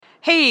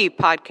Hey,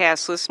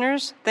 podcast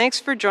listeners. Thanks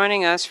for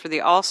joining us for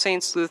the All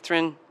Saints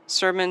Lutheran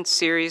Sermon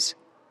Series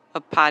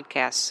of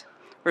podcasts.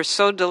 We're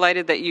so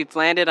delighted that you've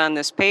landed on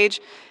this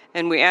page,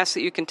 and we ask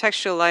that you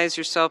contextualize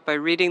yourself by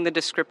reading the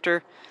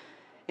descriptor.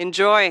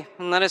 Enjoy,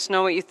 and let us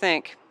know what you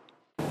think.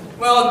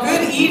 Well,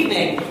 good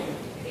evening,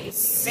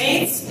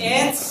 saints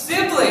and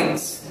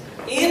siblings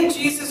in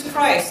Jesus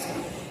Christ.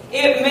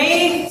 It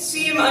may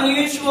seem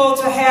unusual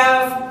to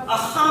have a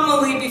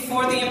homily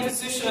before the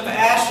imposition of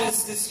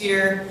ashes this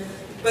year,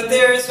 but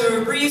there is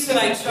a reason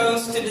I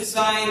chose to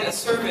design a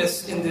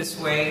service in this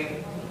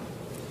way.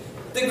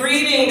 The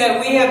greeting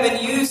that we have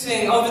been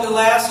using over the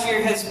last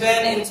year has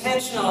been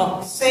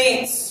intentional: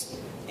 saints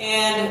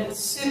and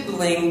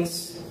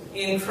siblings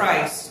in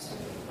Christ.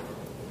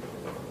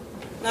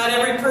 Not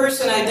every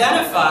person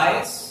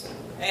identifies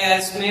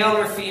as male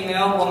or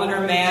female, woman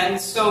or man,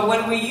 so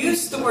when we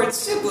use the word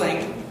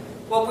sibling,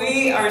 what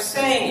we are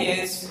saying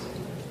is,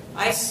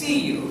 I see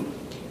you,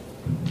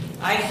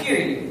 I hear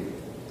you,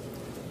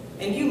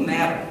 and you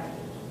matter.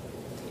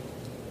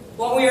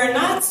 What we are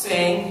not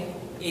saying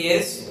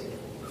is,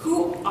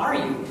 who are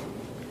you?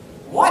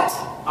 What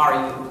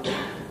are you?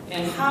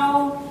 And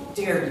how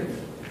dare you?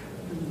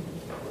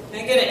 Can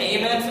I get an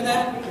amen for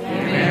that?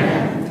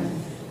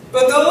 Amen.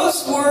 But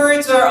those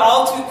words are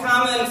all too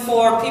common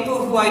for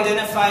people who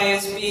identify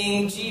as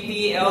being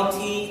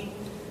GBLT,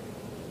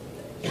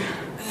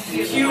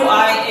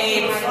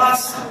 QIA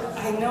plus.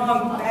 I know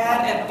I'm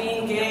bad at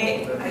being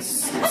gay. I'm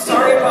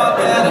sorry about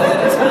that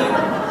ahead of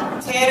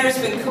time. Tanner's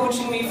been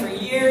coaching me for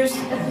years.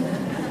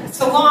 It's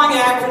a long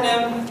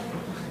acronym.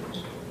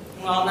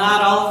 While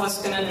not all of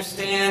us can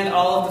understand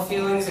all of the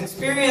feelings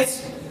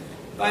experienced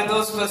by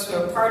those of us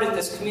who are part of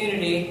this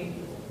community,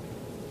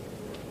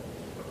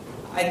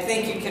 I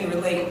think you can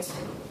relate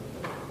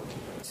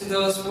to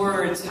those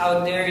words.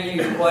 How dare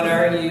you? What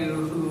are you?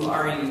 Who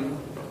are you?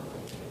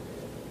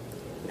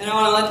 And I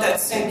want to let that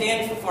sink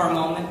in for a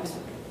moment.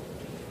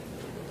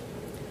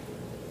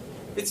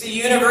 It's a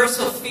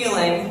universal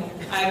feeling,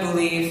 I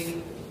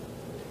believe,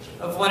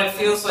 of what it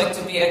feels like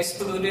to be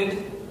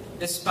excluded,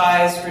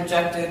 despised,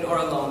 rejected, or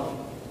alone.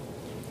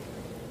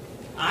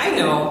 I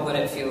know what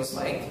it feels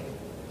like.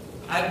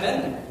 I've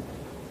been there.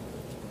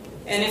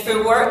 And if it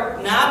were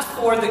not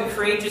for the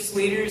courageous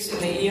leaders in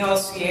the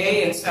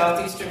ELCA and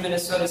Southeastern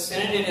Minnesota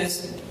Synod, it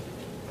is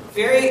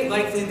very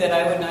likely that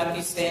I would not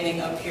be standing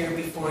up here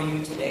before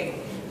you today.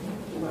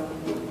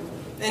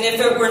 And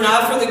if it were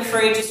not for the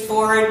courageous,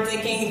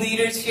 forward-thinking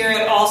leaders here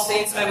at All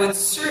Saints, I would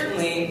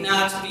certainly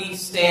not be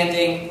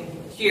standing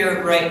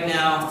here right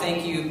now.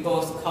 Thank you,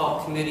 both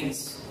call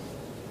committees.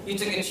 You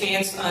took a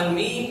chance on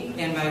me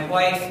and my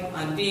wife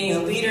on being a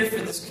leader for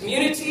this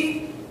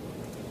community,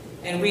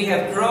 and we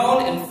have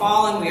grown and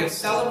fallen, we have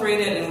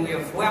celebrated and we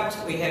have wept,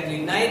 we have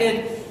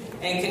united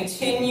and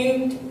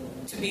continued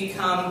to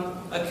become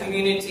a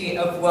community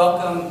of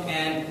welcome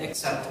and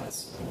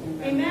acceptance.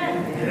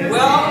 Amen.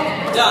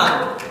 Well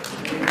done.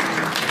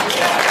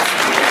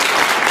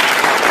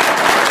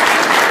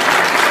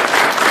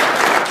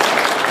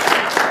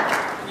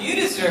 You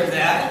deserve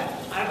that.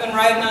 I've been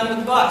riding on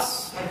the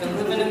bus. I've been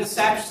living in the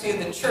sacristy of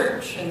the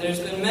church, and there's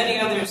been many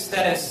others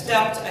that have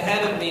stepped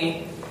ahead of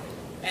me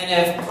and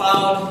have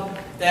plowed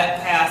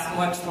that path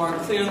much more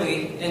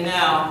clearly, and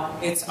now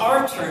it's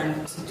our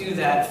turn to do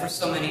that for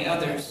so many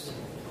others.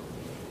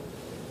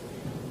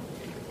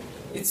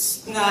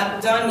 It's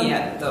not done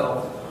yet,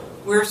 though.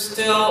 We're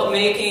still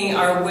making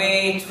our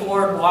way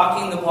toward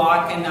walking the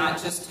walk and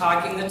not just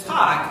talking the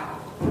talk.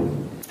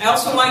 I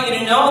also want you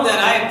to know that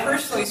I have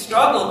personally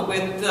struggled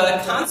with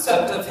the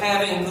concept of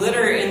having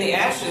glitter in the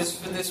ashes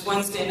for this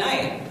Wednesday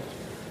night.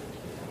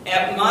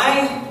 At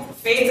my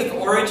faith of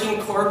origin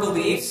core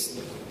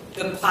beliefs,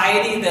 the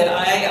piety that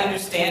I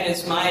understand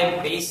as my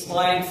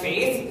baseline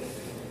faith,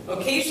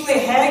 occasionally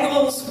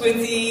haggles with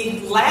the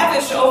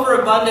lavish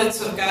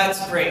overabundance of God's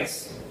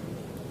grace.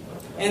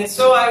 And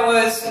so I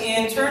was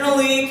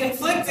internally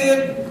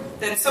conflicted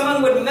that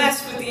someone would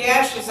mess with the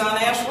ashes on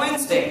Ash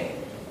Wednesday.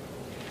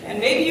 And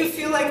maybe you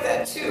feel like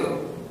that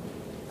too.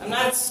 I'm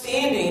not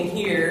standing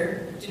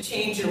here to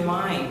change your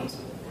mind.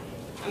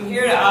 I'm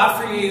here to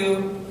offer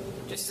you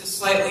just a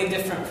slightly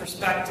different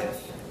perspective.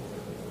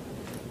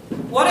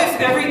 What if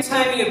every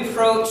time you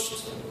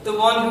approached the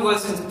one who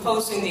was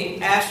imposing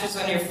the ashes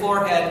on your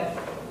forehead,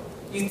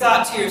 you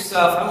thought to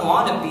yourself, I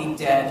want to be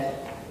dead.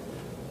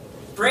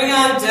 Bring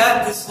on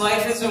death, this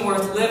life isn't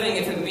worth living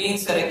if it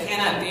means that I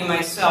cannot be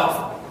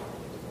myself.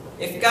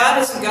 If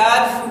God is a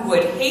God who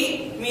would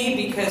hate me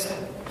because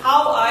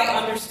how I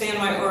understand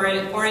my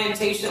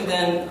orientation,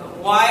 then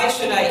why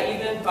should I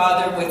even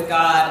bother with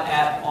God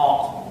at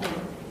all?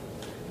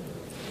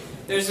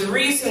 There's a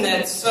reason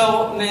that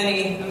so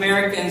many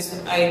Americans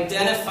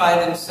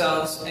identify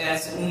themselves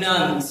as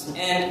nuns,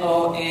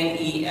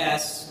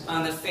 N-O-N-E-S,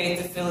 on the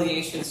Faith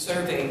Affiliation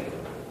Survey.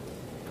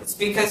 It's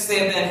because they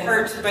have been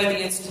hurt by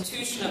the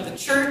institution of the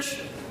church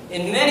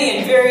in many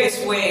and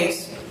various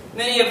ways,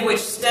 many of which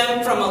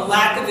stem from a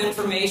lack of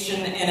information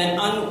and an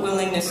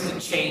unwillingness to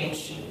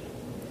change.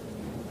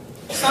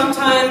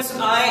 Sometimes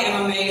I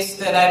am amazed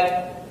that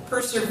I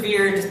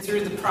persevered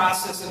through the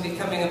process of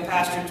becoming a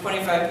pastor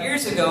 25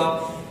 years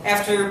ago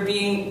after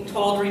being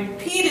told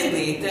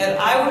repeatedly that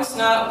I was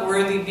not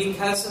worthy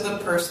because of the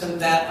person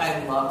that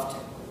I loved.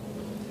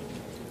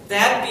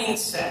 That being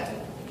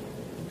said,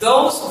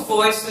 those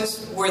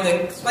voices were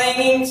the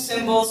clanging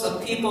cymbals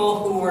of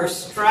people who were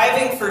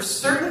striving for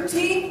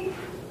certainty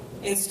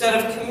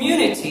instead of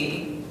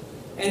community,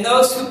 and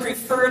those who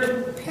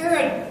preferred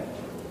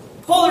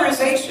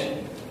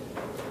polarization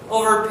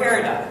over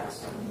paradox.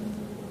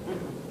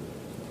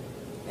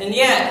 And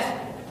yet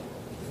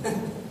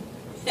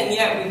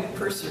we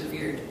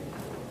persevered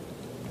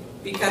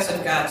because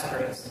of God's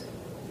grace.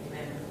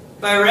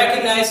 By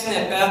recognizing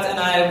that Beth and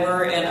I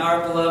were and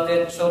are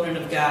beloved children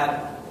of God.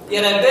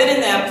 Yet I've been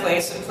in that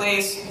place, a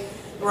place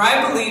where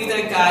I believed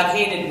that God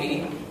hated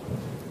me.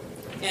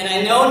 And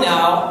I know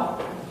now,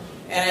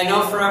 and I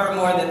know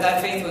forevermore,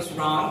 that faith was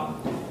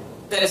wrong,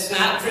 that it's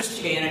not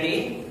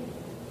Christianity.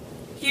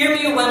 Hear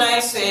me when I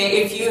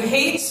say, if you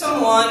hate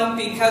someone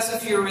because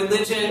of your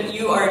religion,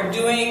 you are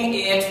doing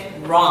it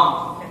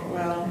wrong.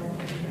 Well,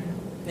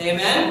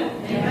 amen?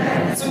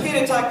 Amen. It's okay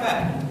to talk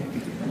back.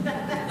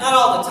 Not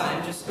all the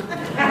time, just...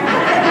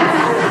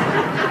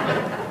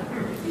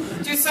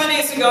 2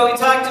 Sundays ago, we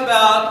talked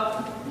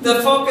about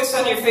the focus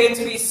on your faith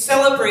to be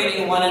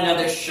celebrating one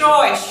another.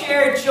 Joy,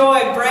 shared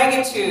joy,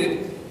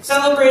 gratitude.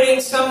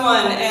 Celebrating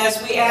someone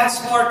as we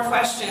ask more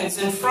questions.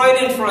 And Freud,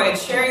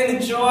 sharing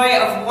the joy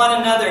of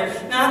one another.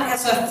 Not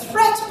as a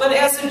threat, but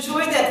as a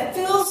joy that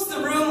fills the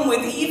room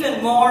with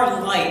even more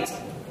light.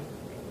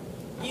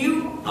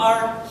 You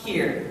are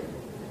here.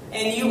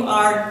 And you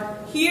are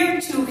here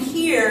to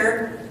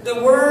hear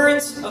the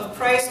words of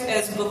Christ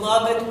as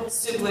beloved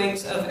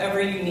siblings of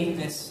every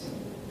uniqueness.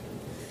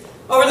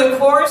 Over the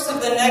course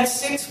of the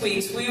next 6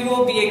 weeks, we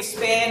will be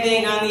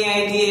expanding on the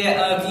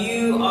idea of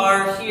you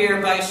are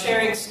here by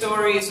sharing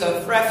stories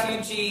of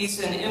refugees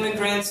and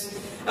immigrants,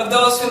 of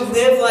those who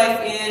live life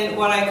in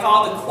what I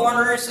call the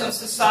corners of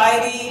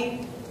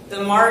society,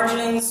 the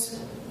margins,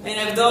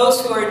 and of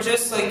those who are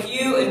just like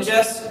you and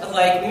just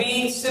like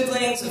me,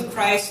 siblings of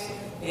Christ,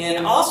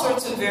 in all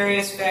sorts of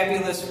various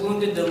fabulous,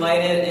 wounded,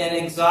 delighted, and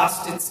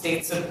exhausted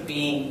states of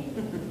being.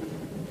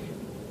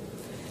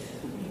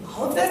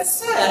 All of that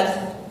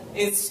said,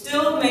 it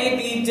still may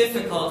be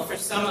difficult for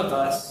some of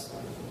us,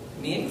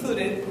 me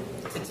included,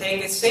 to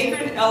take a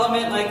sacred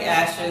element like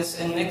ashes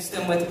and mix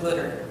them with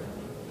glitter.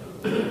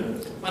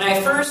 When I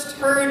first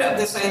heard of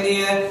this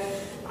idea,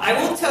 I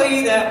will tell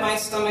you that my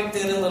stomach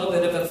did a little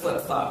bit of a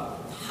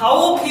flip-flop. How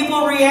will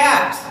people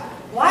react?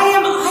 Why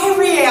am I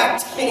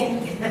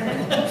reacting?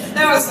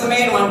 That was the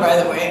main one,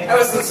 by the way. I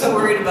wasn't so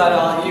worried about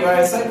all of you.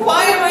 I was like,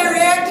 why am I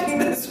reacting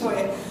this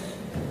way?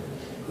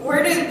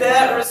 Where did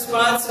that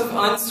response of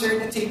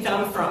uncertainty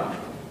come from?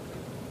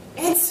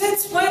 And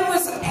since when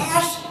was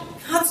ash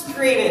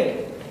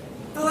consecrated?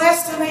 The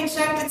last time I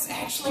checked, it's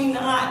actually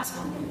not.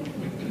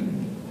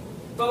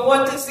 But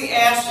what does the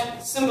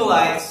ash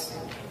symbolize?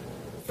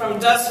 From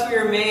dust we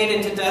are made,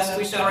 and to dust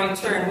we shall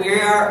return. We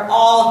are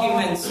all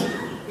humans,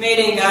 made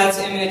in God's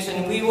image,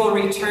 and we will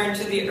return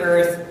to the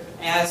earth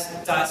as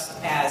dust,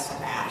 as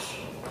ash.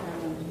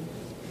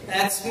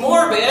 That's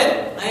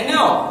morbid, I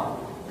know.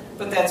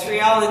 But that's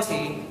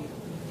reality.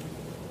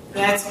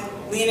 That's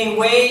leaning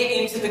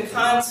way into the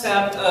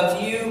concept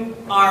of you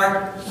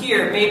are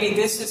here. Maybe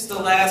this is the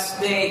last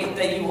day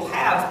that you will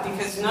have,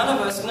 because none of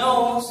us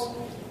knows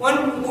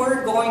when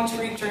we're going to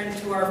return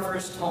to our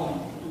first home.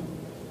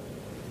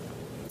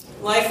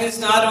 Life is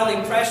not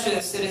only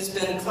precious, it has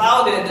been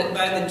clouded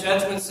by the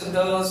judgments of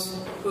those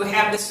who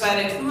have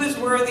decided who is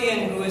worthy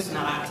and who is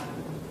not.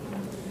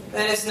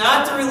 That is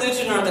not the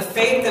religion or the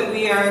faith that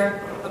we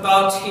are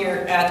about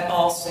here at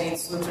All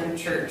Saints Lutheran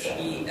Church,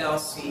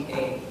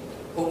 ELCA.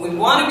 What we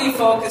want to be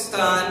focused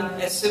on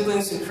as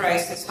siblings in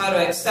Christ is how to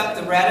accept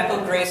the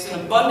radical grace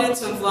and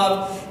abundance of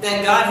love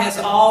that God has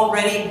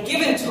already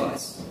given to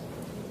us.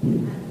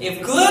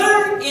 If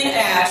glitter in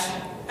ash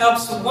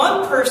helps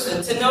one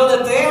person to know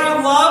that they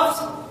are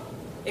loved,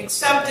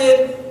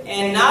 accepted,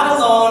 and not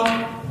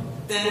alone,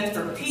 then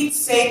for Pete's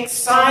sake,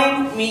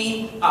 sign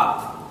me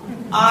up.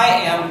 I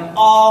am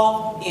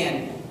all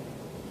in.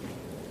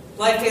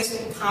 Life is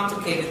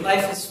complicated.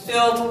 Life is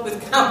filled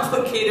with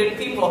complicated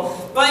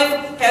people.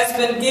 Life has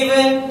been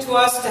given to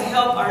us to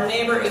help our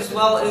neighbor as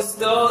well as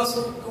those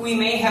who we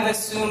may have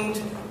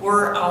assumed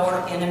were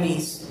our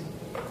enemies.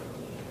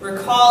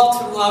 We're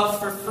called to love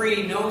for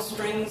free, no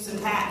strings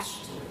attached.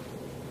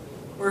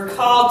 We're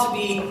called to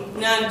be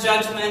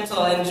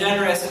non-judgmental and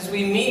generous as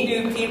we meet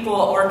new people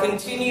or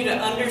continue to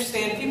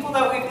understand people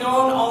that we've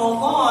known all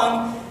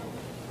along,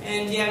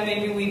 and yet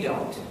maybe we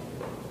don't.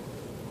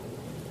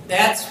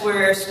 That's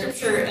where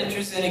Scripture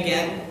enters in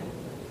again.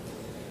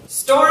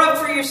 Store up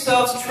for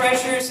yourselves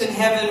treasures in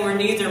heaven where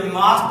neither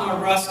moth nor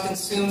rust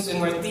consumes and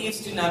where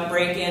thieves do not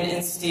break in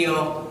and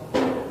steal.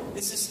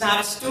 This is not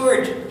a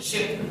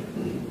stewardship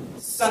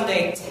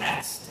Sunday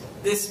text.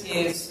 This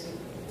is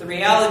the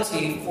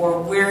reality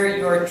for where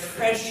your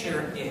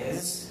treasure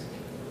is.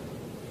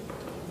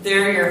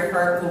 There your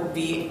heart will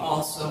be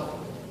also.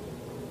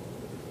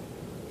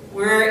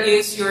 Where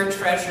is your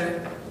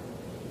treasure?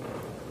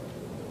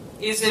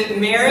 Is it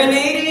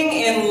marinating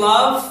in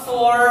love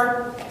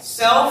for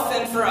self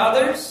and for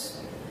others?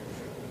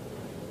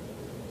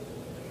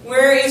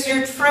 Where is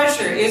your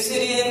treasure? Is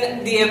it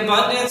in the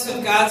abundance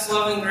of God's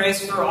love and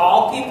grace for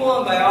all people?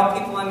 And by all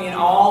people, I mean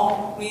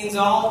all means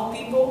all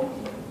people.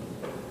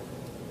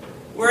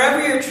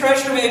 Wherever your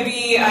treasure may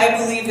be, I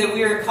believe that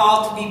we are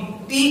called to be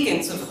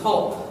beacons of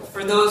hope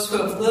for those who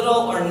have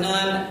little or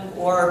none,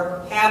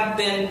 or have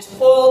been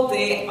told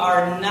they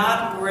are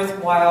not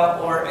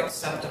worthwhile or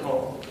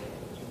acceptable.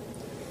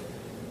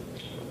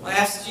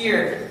 Last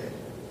year,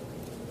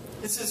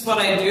 this is what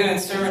I do in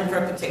sermon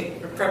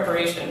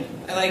preparation.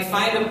 I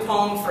find a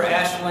poem for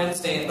Ash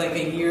Wednesday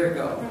a year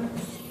ago.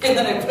 And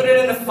then I put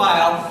it in a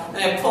file, and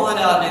I pull it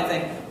out, and I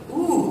think,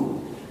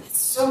 ooh, it's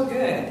so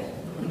good.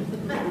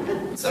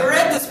 So I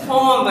read this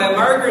poem by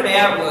Margaret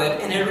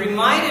Atwood, and it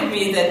reminded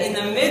me that in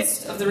the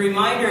midst of the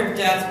reminder of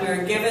death, we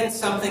are given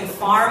something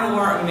far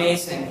more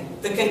amazing.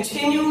 The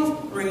continual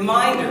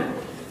reminder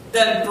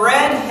that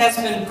bread has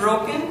been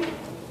broken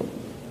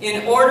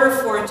in order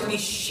for it to be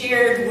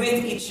shared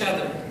with each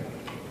other,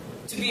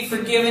 to be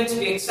forgiven, to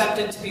be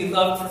accepted, to be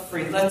loved for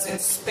free. Let's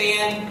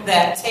expand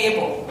that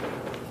table.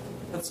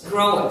 Let's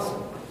grow it.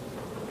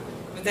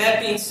 With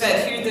that being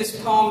said, hear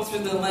this poem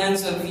through the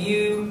lens of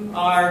you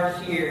are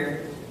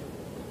here.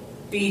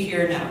 Be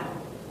here now.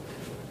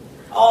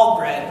 All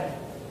Bread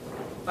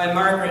by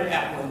Margaret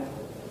Atwood.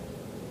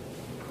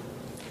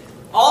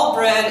 All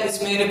bread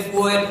is made of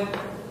wood,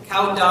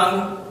 cow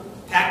dung,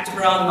 packed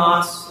brown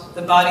moss,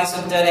 the bodies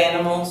of dead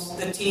animals,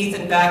 the teeth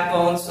and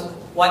backbones of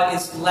what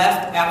is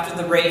left after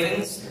the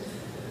ravens.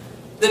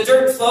 The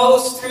dirt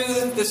flows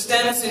through the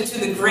stems into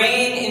the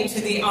grain,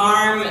 into the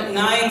arm,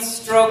 9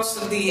 strokes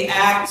of the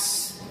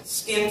axe,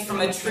 skinned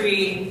from a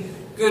tree,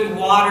 good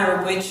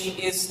water, which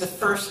is the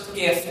first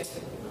gift,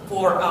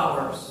 4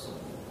 hours.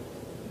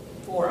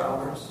 4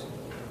 hours.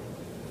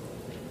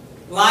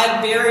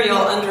 Live burial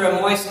under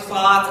a moist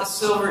cloth, a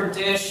silver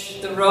dish,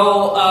 the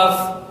row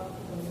of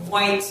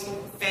white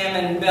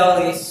famine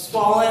bellies,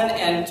 swollen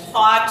and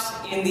taut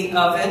in the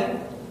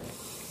oven,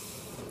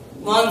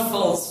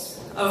 lungfuls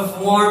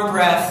of warm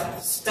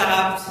breath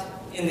stopped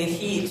in the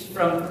heat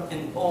from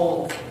an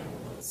old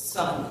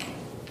sun.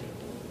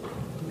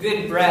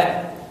 Good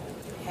bread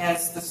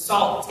has the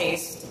salt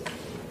taste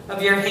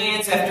of your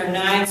hands after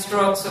 9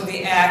 strokes of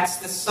the axe,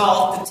 the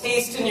salt, the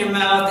taste in your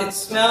mouth. It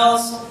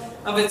smells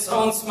of its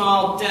own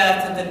small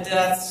death and the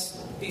deaths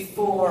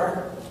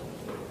before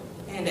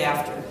and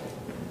after.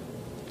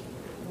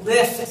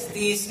 Lift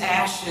these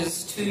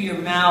ashes to your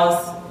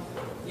mouth,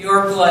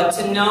 your blood.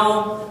 To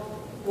know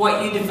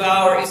what you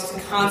devour is to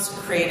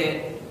consecrate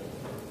it.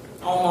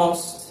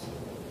 Almost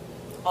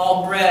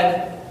all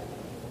bread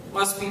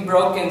must be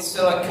broken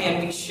so it can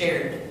be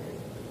shared.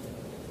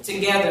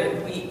 Together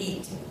we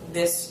eat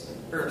this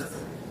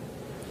earth.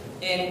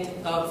 End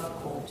of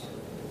quote.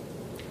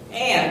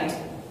 And,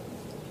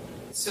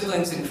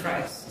 siblings in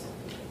Christ,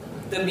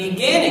 the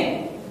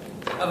beginning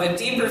of a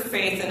deeper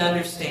faith and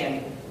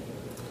understanding.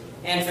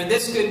 And for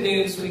this good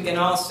news, we can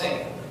all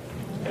say,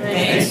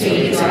 Thanks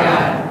be to God.